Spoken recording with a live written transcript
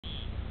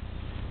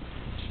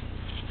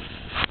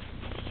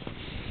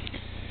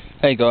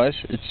Hey guys,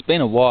 it's been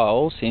a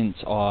while since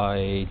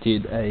I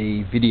did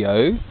a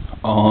video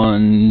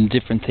on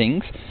different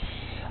things.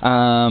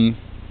 A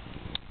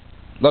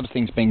lot of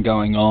things been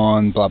going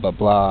on, blah blah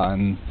blah,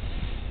 and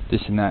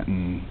this and that,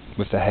 and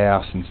with the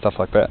house and stuff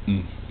like that,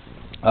 and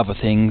other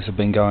things have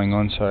been going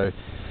on, so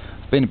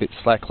I've been a bit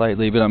slack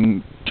lately, but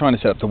I'm trying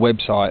to set up the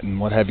website and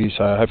what have you,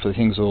 so hopefully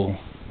things will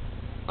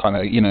kind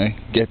of,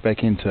 get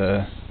back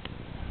into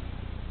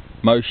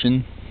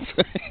motion.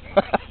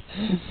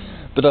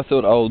 But I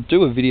thought I'll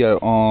do a video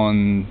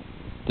on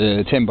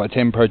the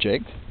 10x10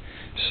 project,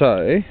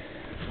 so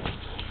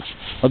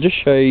I'll just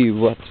show you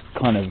what's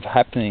kind of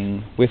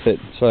happening with it.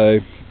 So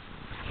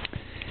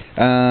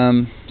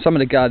some of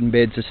the garden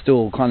beds are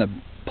still kind of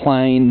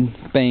plain,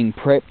 being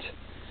prepped.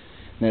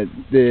 Now,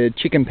 the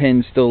chicken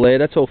pen's still there,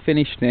 that's all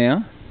finished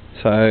now,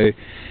 so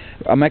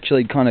I'm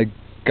actually kind of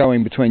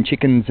going between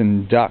chickens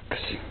and ducks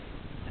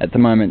at the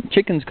moment.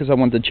 Chickens because I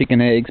want the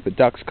chicken eggs, but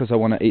ducks because I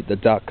want to eat the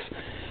ducks.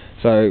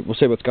 So we'll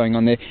see what's going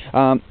on there.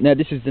 Now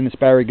this is an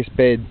asparagus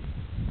bed.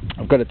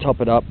 I've got to top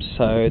it up,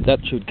 so that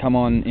should come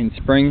on in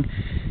spring.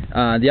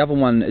 The other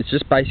one is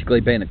just basically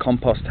been a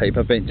compost heap.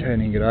 I've been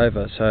turning it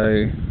over,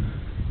 so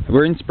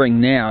we're in spring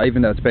now,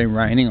 even though it's been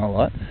raining a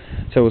lot.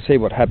 So we'll see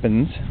what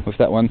happens with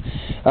that one.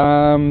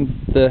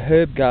 The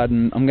herb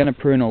garden, I'm going to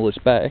prune all this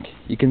back.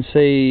 You can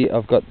see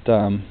I've got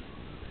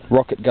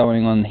rocket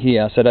going on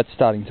here, so that's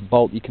starting to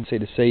bolt. You can see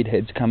the seed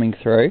heads coming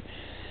through,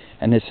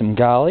 and there's some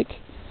garlic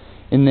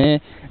in there.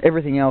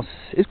 Everything else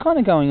is kind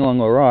of going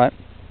along alright.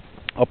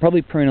 I'll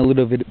probably prune a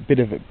little bit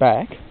of it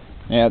back.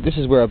 Now this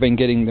is where I've been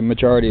getting the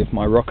majority of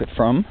my rocket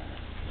from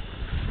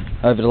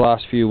over the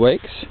last few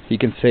weeks. You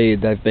can see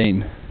they've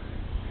been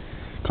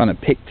kind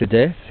of picked to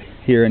death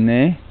here and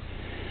there,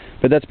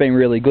 but that's been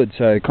really good.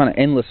 So kind of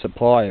endless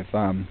supply of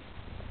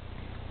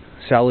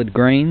salad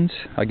greens,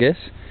 I guess.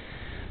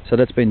 So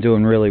that's been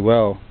doing really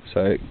well,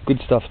 so good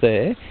stuff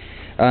there.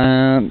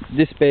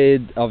 This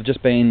bed, I've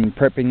just been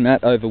prepping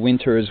that over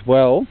winter as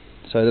well,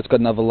 so that's got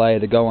another layer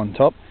to go on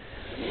top,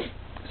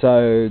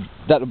 so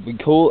that'll be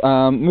cool.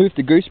 Moved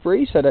the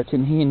gooseberry, so that's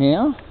in here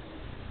now.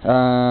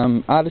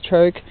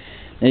 Artichoke,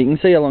 now you can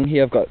see along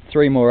here I've got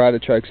 3 more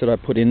artichokes that I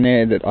put in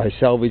there that I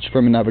salvaged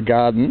from another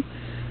garden,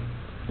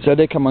 so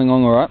they're coming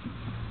along alright.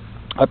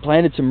 I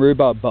planted some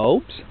rhubarb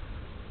bulbs,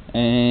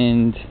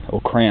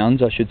 or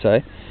crowns I should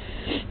say.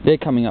 They're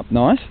coming up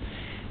nice,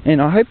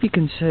 and I hope you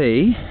can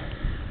see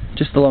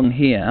just along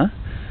here,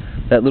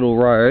 that little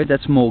row,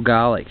 that's more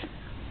garlic.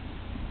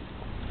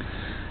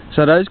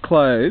 So those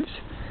cloves,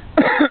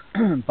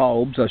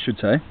 bulbs I should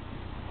say,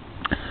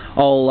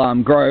 I'll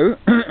grow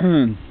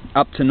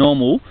up to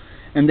normal,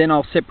 and then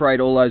I'll separate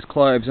all those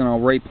cloves and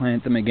I'll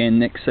replant them again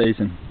next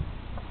season.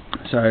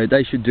 So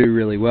they should do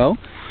really well.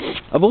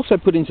 I've also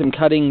put in some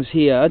cuttings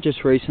here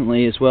just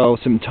recently as well,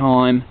 some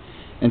thyme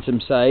and some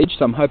sage,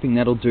 so I'm hoping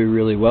that'll do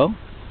really well.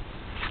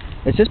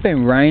 It's just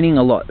been raining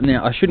a lot.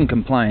 Now I shouldn't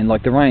complain,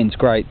 like the rain's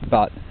great,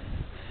 but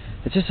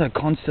it's just so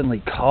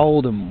constantly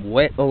cold and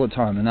wet all the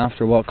time, and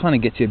after a while it kind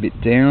of gets you a bit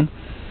down,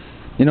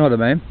 you know what I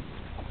mean?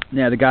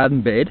 Now the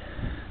garden bed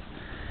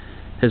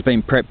has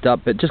been prepped up,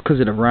 but just because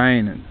of the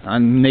rain I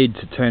need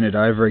to turn it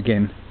over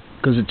again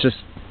because it's just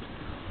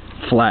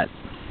flat,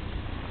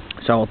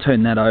 so I'll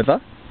turn that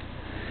over.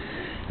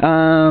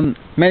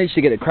 Managed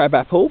to get a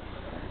crabapple,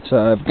 so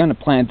I'm going to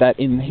plant that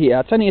in here.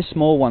 It's only a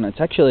small one,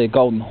 it's actually a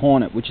golden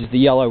hornet, which is the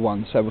yellow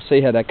one, so we'll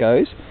see how that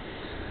goes.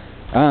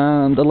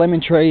 The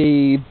lemon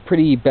tree,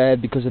 pretty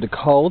bad because of the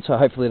cold, so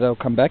hopefully that'll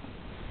come back.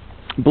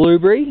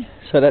 Blueberry,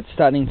 so that's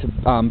starting to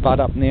bud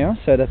up now,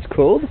 so that's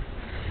cool.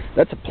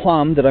 That's a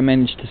plum that I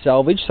managed to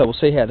salvage, so we'll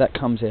see how that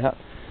comes out.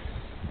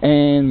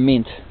 And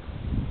mint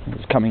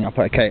is coming up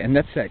okay, and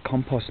that's that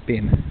compost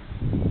bin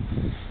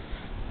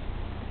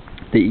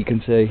that you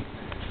can see.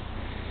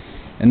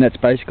 And that's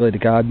basically the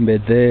garden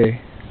bed there.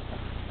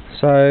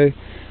 So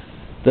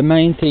the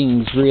main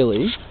things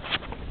really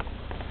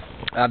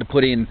are to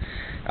put in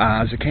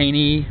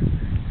zucchini,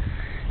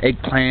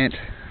 eggplant,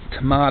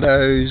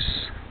 tomatoes,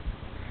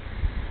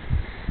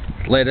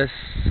 lettuce,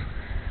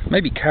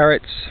 maybe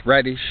carrots,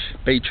 radish,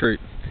 beetroot.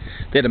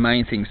 They're the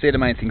main things. They're the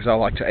main things I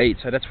like to eat,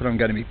 so that's what I'm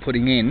going to be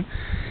putting in.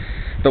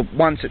 But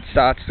once it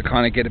starts to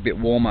kind of get a bit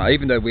warmer,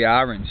 even though we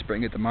are in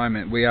spring at the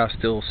moment, we are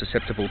still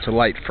susceptible to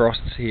late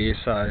frosts here,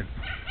 so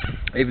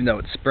even though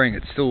it's spring,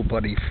 it's still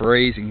bloody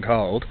freezing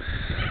cold.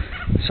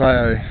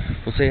 So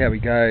we'll see how we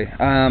go.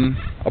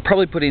 I'll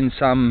probably put in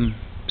some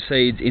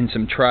seeds in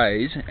some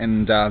trays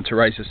and to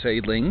raise the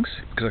seedlings,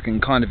 because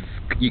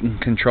you can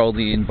control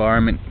the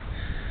environment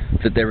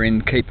that they're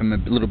in, keep them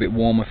a little bit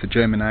warmer for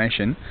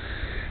germination.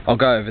 I'll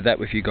go over that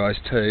with you guys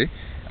too.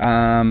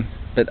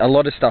 But a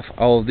lot of stuff,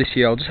 this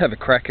year I'll just have a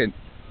crack at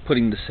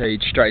putting the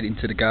seeds straight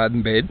into the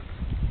garden bed,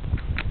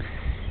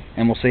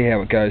 and we'll see how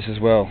it goes as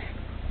well.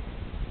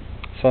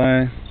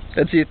 So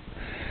that's it.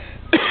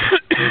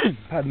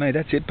 Pardon me,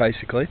 that's it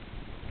basically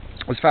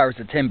as far as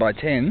the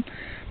 10x10.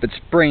 But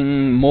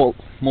spring, more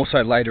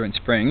so later in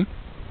spring,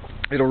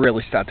 it'll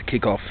really start to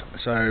kick off,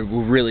 so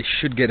we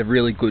should get a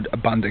really good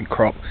abundant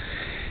crop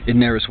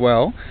in there as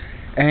well.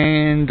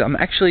 and I'm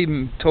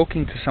actually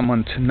talking to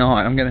someone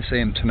tonight. I'm going to see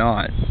them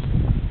tonight,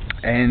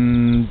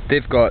 and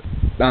they've got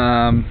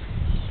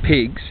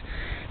pigs,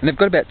 and they've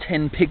got about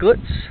 10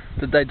 piglets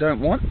that they don't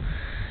want,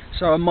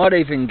 so I might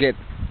even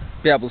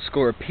be able to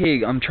score a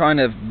pig. I'm trying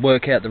to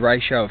work out the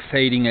ratio of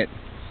feeding it,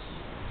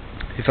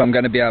 if I'm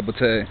going to be able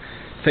to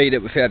feed it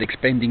without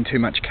expending too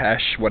much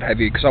cash, what have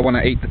you, because I want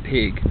to eat the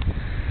pig.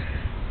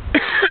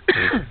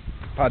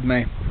 Pardon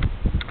me,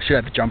 should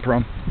have a jumper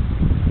on,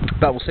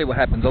 but we'll see what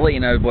happens. I'll let you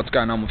know what's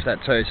going on with that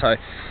too. So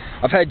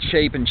I've had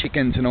sheep and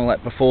chickens and all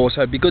that before,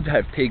 so it'd be good to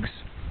have pigs.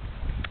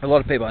 A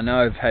lot of people I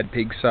know have had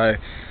pigs, so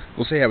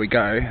we'll see how we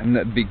go, and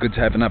it'd be good to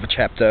have another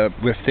chapter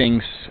with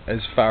things as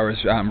far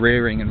as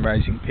rearing and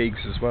raising pigs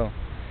as well.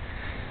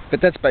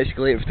 But that's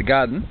basically it for the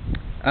garden.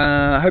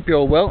 I hope you're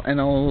all well, and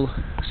I'll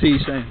see you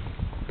soon.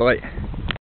 Bye.